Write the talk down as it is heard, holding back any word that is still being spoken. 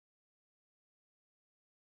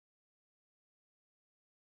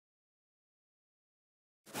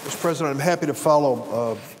Mr. President, I'm happy to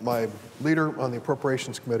follow my leader on the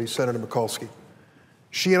Appropriations Committee, Senator Mikulski.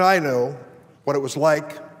 She and I know what it was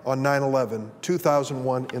like on 9/11,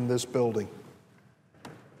 2001 in this building.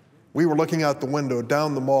 We were looking out the window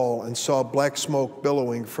down the mall and saw black smoke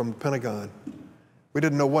billowing from the Pentagon. We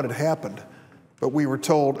didn't know what had happened, but we were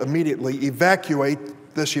told immediately,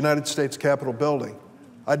 evacuate this United States Capitol building.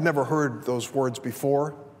 I'd never heard those words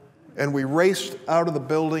before, and we raced out of the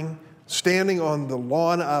building, standing on the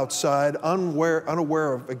lawn outside,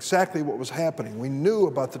 unaware of exactly what was happening. We knew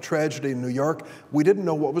about the tragedy in New York. We didn't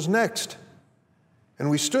know what was next. And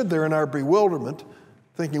we stood there in our bewilderment,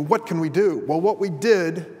 thinking, what can we do? Well, what we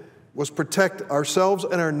did was protect ourselves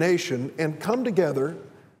and our nation and come together.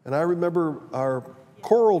 And I remember our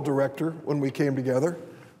choral director, when we came together,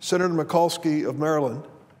 Senator Mikulski of Maryland,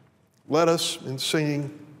 led us in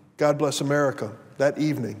singing God Bless America that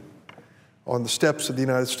evening on the steps of the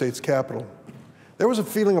United States Capitol. There was a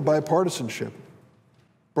feeling of bipartisanship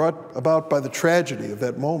brought about by the tragedy of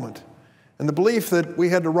that moment and the belief that we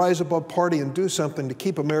had to rise above party and do something to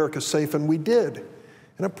keep America safe, and we did.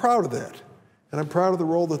 And I'm proud of that. And I'm proud of the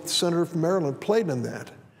role that the senator from Maryland played in that.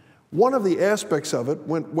 One of the aspects of it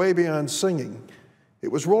went way beyond singing.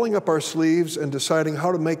 It was rolling up our sleeves and deciding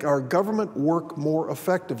how to make our government work more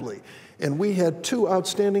effectively. And we had two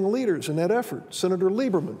outstanding leaders in that effort, Senator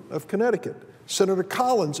Lieberman of Connecticut, Senator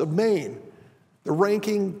Collins of Maine. The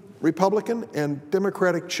ranking Republican and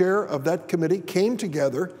Democratic chair of that committee came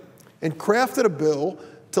together and crafted a bill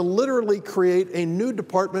to literally create a new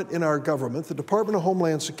department in our government, the Department of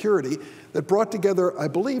Homeland Security, that brought together, I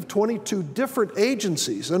believe, 22 different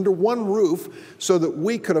agencies under one roof so that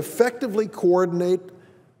we could effectively coordinate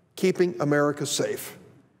keeping America safe.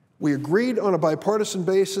 We agreed on a bipartisan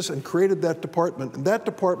basis and created that department, and that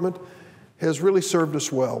department has really served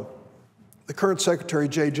us well. The current Secretary,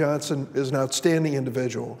 Jay Johnson, is an outstanding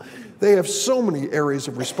individual. They have so many areas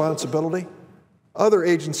of responsibility. Other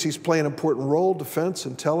agencies play an important role, defense,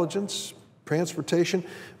 intelligence, transportation,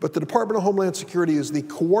 but the Department of Homeland Security is the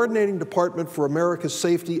coordinating department for America's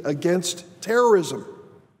safety against terrorism.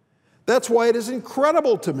 That's why it is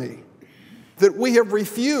incredible to me that we have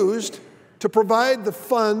refused to provide the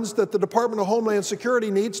funds that the Department of Homeland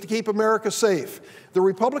Security needs to keep America safe. The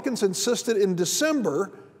Republicans insisted in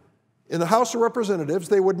December in the House of Representatives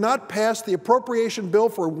they would not pass the appropriation bill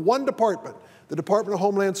for one department, the Department of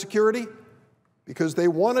Homeland Security, because they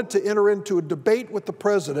wanted to enter into a debate with the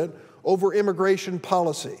president over immigration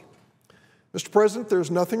policy. Mr. President, there's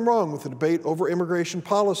nothing wrong with a debate over immigration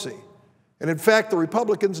policy. And in fact, the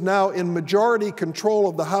Republicans, now in majority control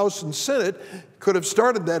of the House and Senate, could have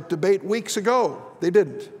started that debate weeks ago. They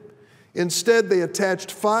didn't. Instead, they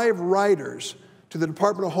attached 5 riders to the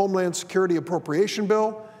Department of Homeland Security appropriation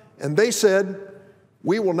bill, and they said,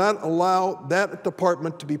 we will not allow that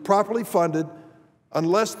department to be properly funded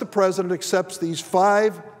unless the president accepts these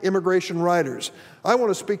 5 immigration riders. I want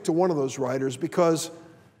to speak to one of those riders because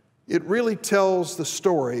it really tells the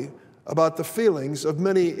story about the feelings of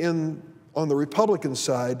many on the Republican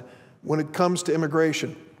side when it comes to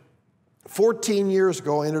immigration. 14 years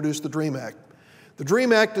ago, I introduced the DREAM Act. The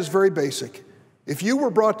DREAM Act is very basic. If you were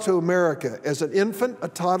brought to America as an infant, a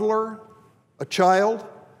toddler, a child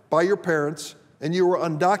by your parents, and you were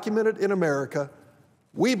undocumented in America,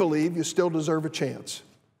 we believe you still deserve a chance.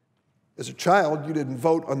 As a child, you didn't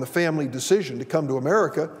vote on the family decision to come to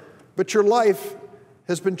America, but your life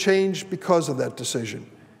has been changed because of that decision.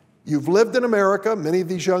 You've lived in America, many of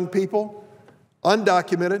these young people,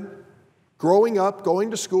 undocumented, growing up,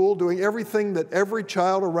 going to school, doing everything that every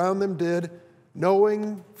child around them did,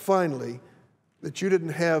 knowing finally that you didn't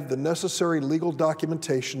have the necessary legal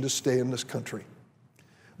documentation to stay in this country.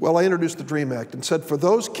 Well, I introduced the DREAM Act and said for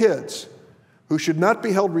those kids who should not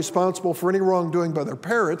be held responsible for any wrongdoing by their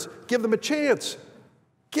parents, give them a chance.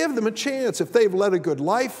 Give them a chance. If they've led a good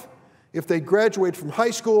life, if they graduate from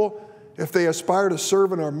high school, if they aspire to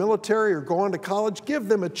serve in our military or go on to college, give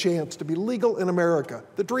them a chance to be legal in America.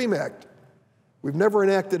 The DREAM Act. We've never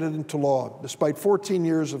enacted it into law, despite 14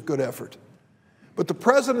 years of good effort. But the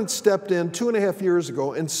president stepped in 2.5 years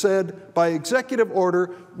ago and said, by executive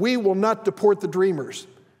order, we will not deport the Dreamers.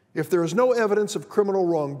 If there is no evidence of criminal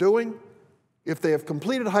wrongdoing, if they have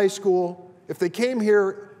completed high school, if they came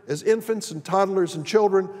here as infants and toddlers and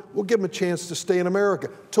children, we'll give them a chance to stay in America,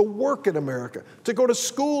 to work in America, to go to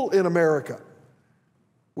school in America.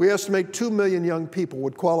 We estimate 2 million young people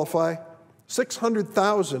would qualify.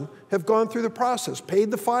 600,000 have gone through the process,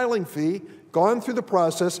 paid the filing fee, gone through the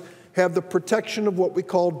process, have the protection of what we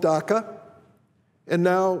call DACA, and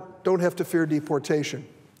now don't have to fear deportation.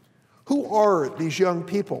 Who are these young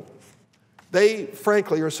people? They,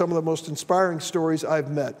 frankly, are some of the most inspiring stories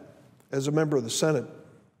I've met as a member of the Senate.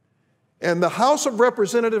 And the House of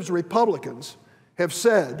Representatives Republicans have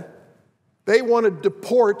said they want to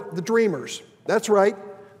deport the Dreamers. That's right.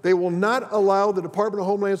 They will not allow the Department of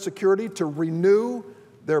Homeland Security to renew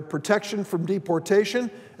their protection from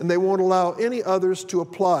deportation, and they won't allow any others to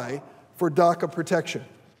apply for DACA protection.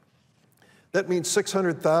 That means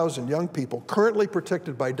 600,000 young people currently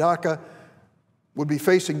protected by DACA would be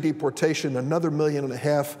facing deportation. Another 1.5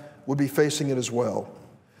 million would be facing it as well.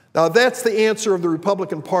 Now, that's the answer of the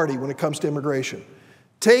Republican Party when it comes to immigration.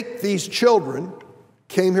 Take these children,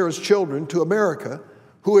 came here as children to America,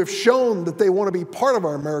 who have shown that they want to be part of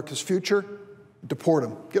our America's future, deport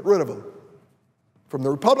them, get rid of them. From the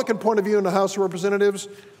Republican point of view in the House of Representatives,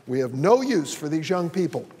 we have no use for these young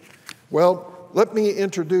people. Well, let me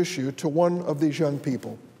introduce you to one of these young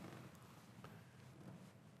people.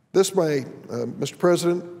 This, Mr.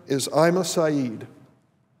 President, is Aaima Sayed.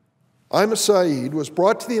 Aaima Sayed was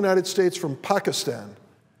brought to the United States from Pakistan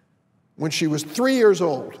when she was 3 years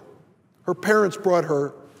old. Her parents brought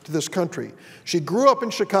her to this country. She grew up in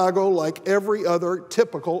Chicago like every other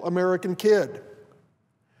typical American kid.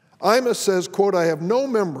 Aaima says, quote, "I have no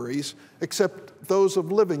memories except those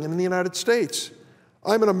of living in the United States.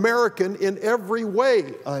 I'm an American in every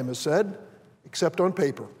way," Aaima said, except on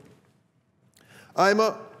paper.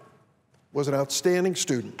 Aaima was an outstanding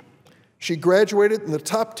student. She graduated in the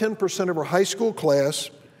top 10% of her high school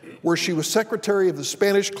class, where she was secretary of the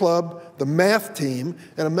Spanish club, the math team,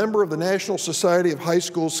 and a member of the National Society of High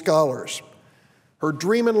School Scholars. Her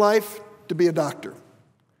dream in life, to be a doctor.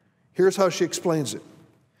 Here's how she explains it.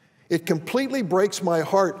 "It completely breaks my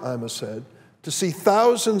heart," Aaima said, "to see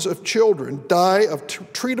thousands of children die of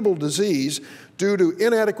treatable disease due to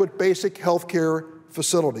inadequate basic health care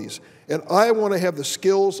facilities, and I want to have the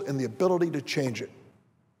skills and the ability to change it."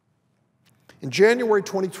 In January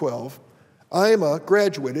 2012, Aaima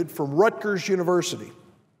graduated from Rutgers University,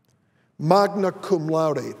 magna cum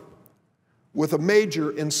laude, with a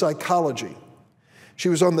major in psychology. She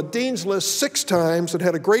was on the dean's list 6 times and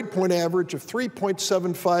had a grade point average of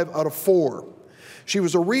 3.75 out of 4. She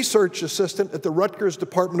was a research assistant at the Rutgers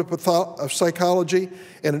Department of Psychology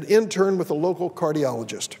and an intern with a local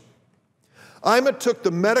cardiologist. Aaima took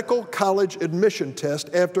the medical college admission test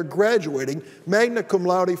after graduating magna cum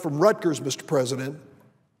laude from Rutgers, Mr. President,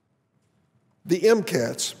 the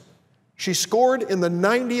MCATs. She scored in the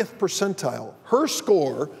 90th percentile. Her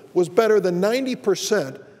score was better than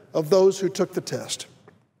 90% of those who took the test.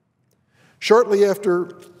 Shortly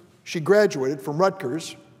after she graduated from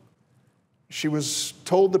Rutgers, she was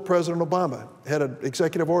told that President Obama had an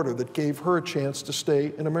executive order that gave her a chance to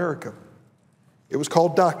stay in America. It was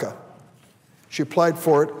called DACA. She applied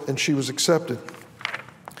for it, and she was accepted.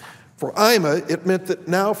 For Aaima, it meant that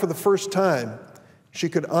now, for the first time, she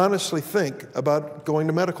could honestly think about going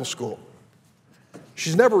to medical school.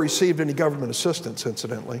 She's never received any government assistance,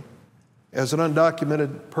 incidentally. As an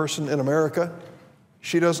undocumented person in America,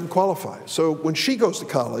 she doesn't qualify. So when she goes to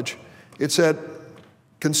college, it's at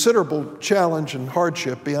considerable challenge and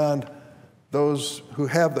hardship beyond those who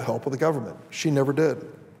have the help of the government. She never did.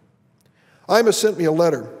 Aaima sent me a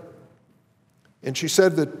letter, and she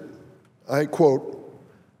said that, I quote,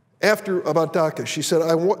 about DACA, she said,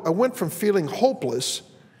 I went from feeling hopeless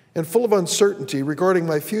and full of uncertainty regarding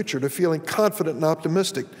my future to feeling confident and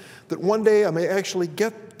optimistic that one day I may actually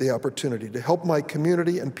get the opportunity to help my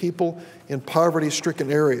community and people in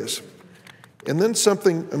poverty-stricken areas. And then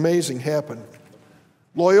something amazing happened.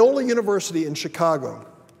 Loyola University in Chicago,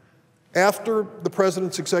 after the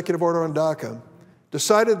president's executive order on DACA,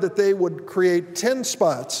 decided that they would create 10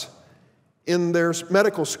 spots in their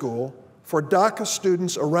medical school for DACA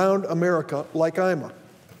students around America like Aaima.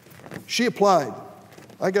 She applied.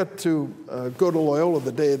 I got to go to Loyola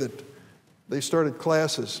the day that they started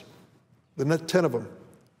classes, the 10 of them.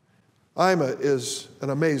 Aaima is an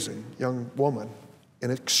amazing young woman,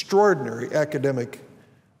 an extraordinary academic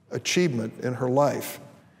achievement in her life.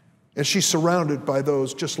 And she's surrounded by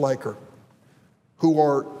those just like her, who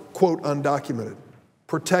are, quote, undocumented,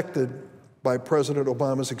 protected by President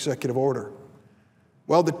Obama's executive order.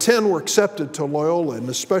 Well, the 10 were accepted to Loyola in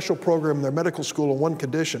a special program in their medical school on one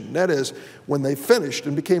condition. And that is, when they finished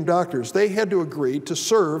and became doctors, they had to agree to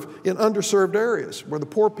serve in underserved areas where the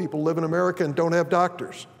poor people live in America and don't have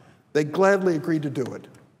doctors. They gladly agreed to do it.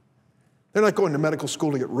 They're not going to medical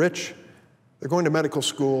school to get rich. They're going to medical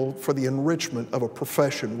school for the enrichment of a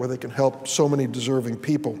profession where they can help so many deserving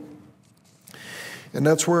people. And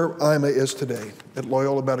that's where Aaima is today, at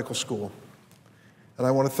Loyola Medical School. And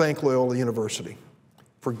I want to thank Loyola University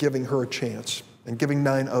for giving her a chance and giving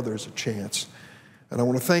 9 others a chance. And I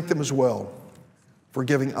want to thank them as well for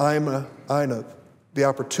giving Aaima the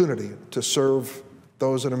opportunity to serve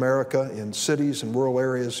those in America in cities and rural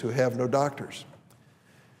areas who have no doctors.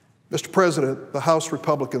 Mr. President, the House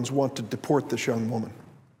Republicans want to deport this young woman.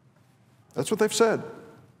 That's what they've said.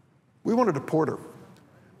 We want to deport her.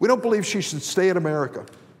 We don't believe she should stay in America.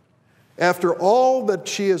 After all that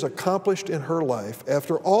she has accomplished in her life,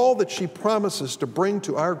 after all that she promises to bring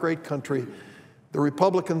to our great country, the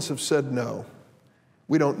Republicans have said no.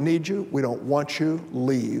 We don't need you. We don't want you.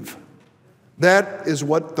 Leave. That is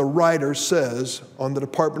what the writer says on the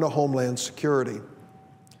Department of Homeland Security.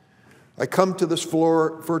 I come to this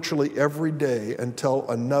floor virtually every day and tell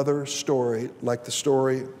another story like the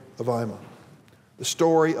story of Aaima, the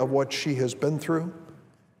story of what she has been through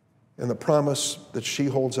and the promise that she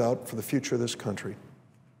holds out for the future of this country.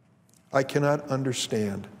 I cannot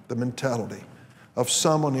understand the mentality of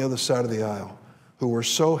some on the other side of the aisle who are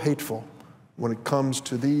so hateful when it comes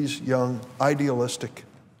to these young, idealistic,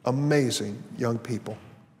 amazing young people.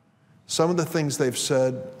 Some of the things they've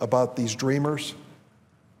said about these dreamers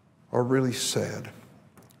are really sad.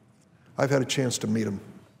 I've had a chance to meet them,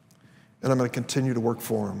 and I'm going to continue to work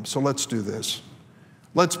for them. So let's do this.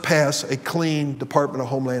 Let's pass a clean Department of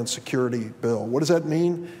Homeland Security bill. What does that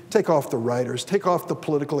mean? Take off the writers, take off the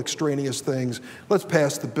political extraneous things. Let's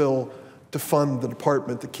pass the bill to fund the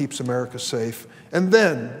department that keeps America safe. And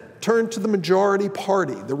then turn to the majority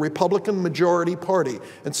party, the Republican majority party,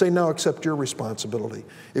 and say, now accept your responsibility.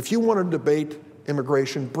 If you want to debate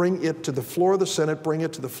immigration, bring it to the floor of the Senate, bring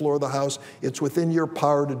it to the floor of the House. It's within your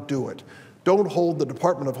power to do it. Don't hold the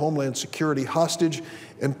Department of Homeland Security hostage,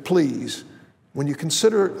 and please, when you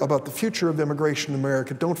consider about the future of immigration in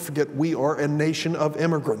America, don't forget we are a nation of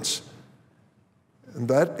immigrants. And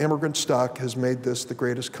that immigrant stock has made this the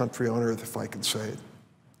greatest country on earth, if I can say it.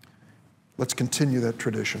 Let's continue that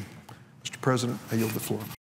tradition. Mr. President, I yield the floor.